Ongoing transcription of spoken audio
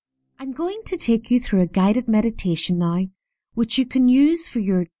I'm going to take you through a guided meditation now, which you can use for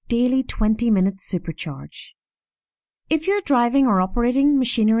your daily 20-minute supercharge. If you're driving or operating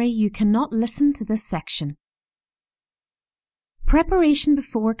machinery, you cannot listen to this section. Preparation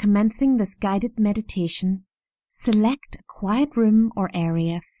before commencing this guided meditation. Select a quiet room or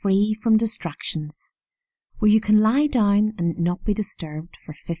area free from distractions, where you can lie down and not be disturbed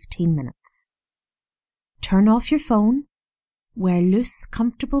for 15 minutes. Turn off your phone. Wear loose,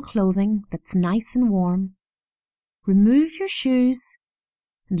 comfortable clothing that's nice and warm. Remove your shoes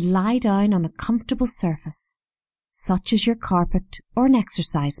and lie down on a comfortable surface, such as your carpet or an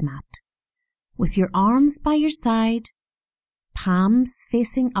exercise mat, with your arms by your side, palms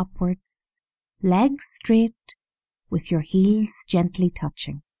facing upwards, legs straight, with your heels gently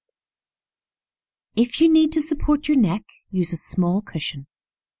touching. If you need to support your neck, use a small cushion.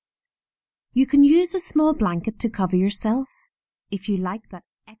 You can use a small blanket to cover yourself if you like that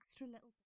extra little